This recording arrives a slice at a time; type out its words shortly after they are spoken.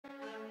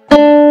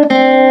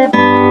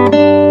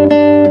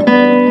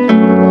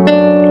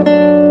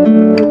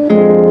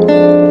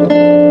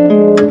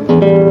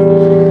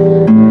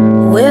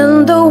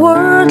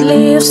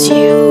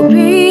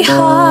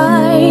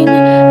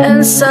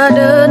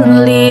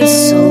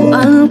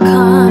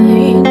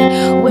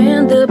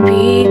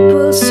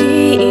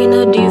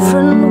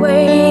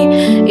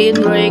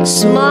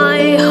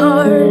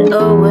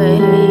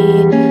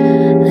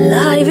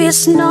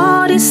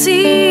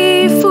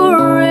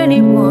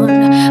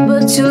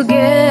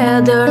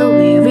together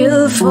we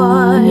will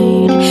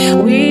fight.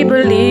 We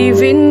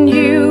believe in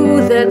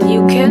you that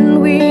you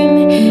can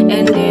win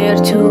and dare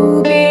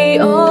to be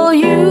all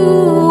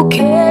you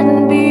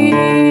can be.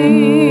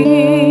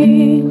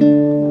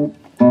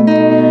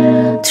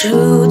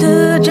 Through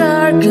the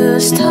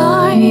darkest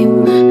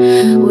time,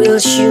 we'll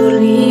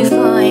surely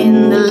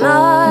find the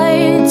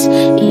light,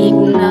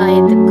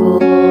 ignite the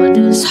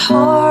coldest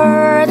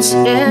hearts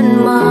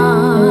and mind.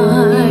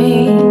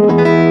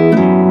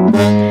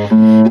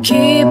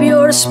 Keep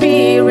your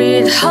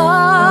spirit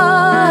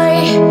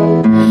high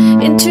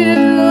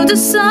into the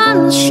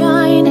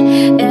sunshine,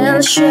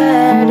 and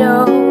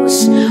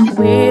shadows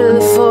will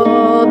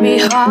fall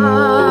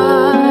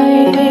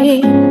behind.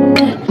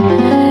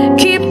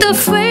 Keep the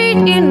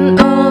faith in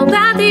all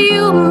that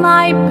you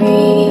might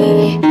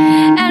be,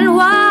 and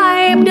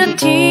wipe the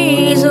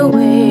tears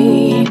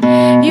away.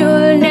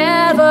 You'll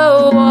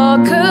never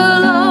walk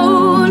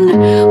alone,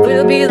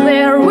 we'll be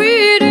there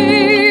with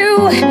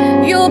you.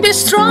 You'll be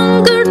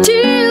stronger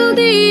till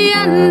the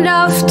end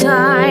of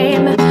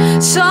time.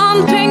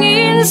 Something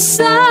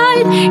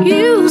inside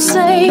you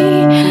say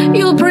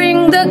you'll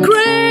bring the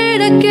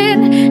great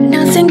again.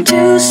 Nothing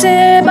to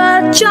say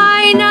but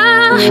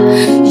China,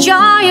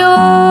 加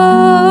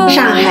油！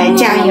上海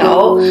加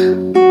油！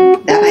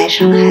打败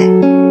上海！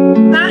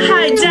上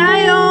海加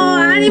油！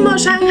阿尼莫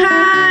上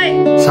海！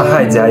上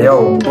海加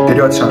油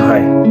！Period上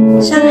海！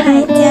上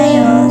海加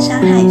油！上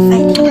海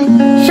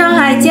fighting！ 上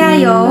海加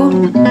油！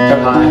上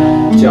海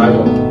加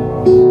油！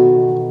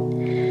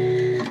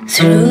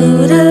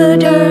 Through the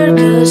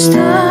darkest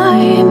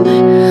time,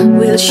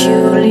 we'll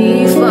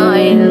surely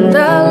find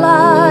the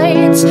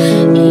light,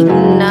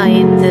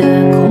 ignite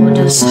the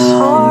coldest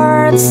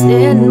hearts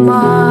and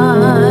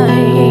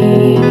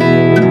mind.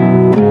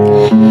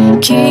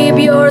 Keep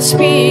your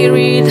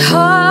spirit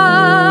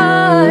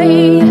high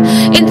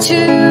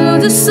into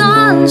the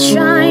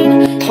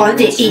sunshine. 团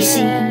结一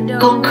心，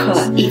攻克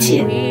一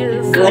切。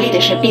隔离的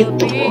是病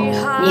毒，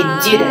凝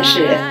聚的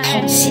是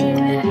同心。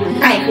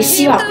爱和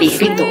希望比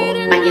病毒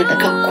蔓延得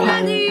更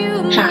快。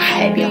上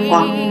海别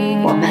慌，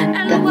我们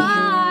等你。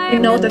 We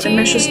know that the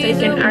measures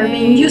taken are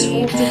being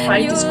useful to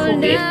fight this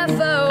COVID,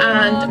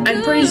 and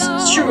I'm pretty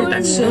sure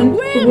that soon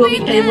we will be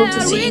able to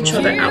see each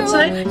other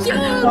outside and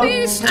hug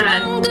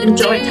and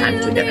enjoy time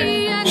together.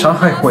 上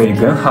海会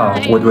更好，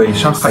我对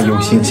上海有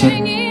信心。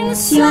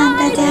希望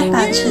大家保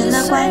持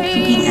乐观、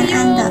平平安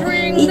安的，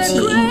一起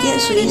迎接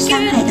属于上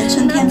海的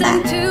春天吧。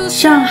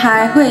上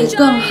海会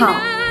更好。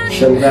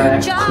现在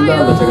苦难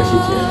的这个季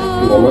节，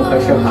我们和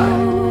上海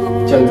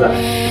将在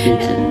一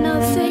起。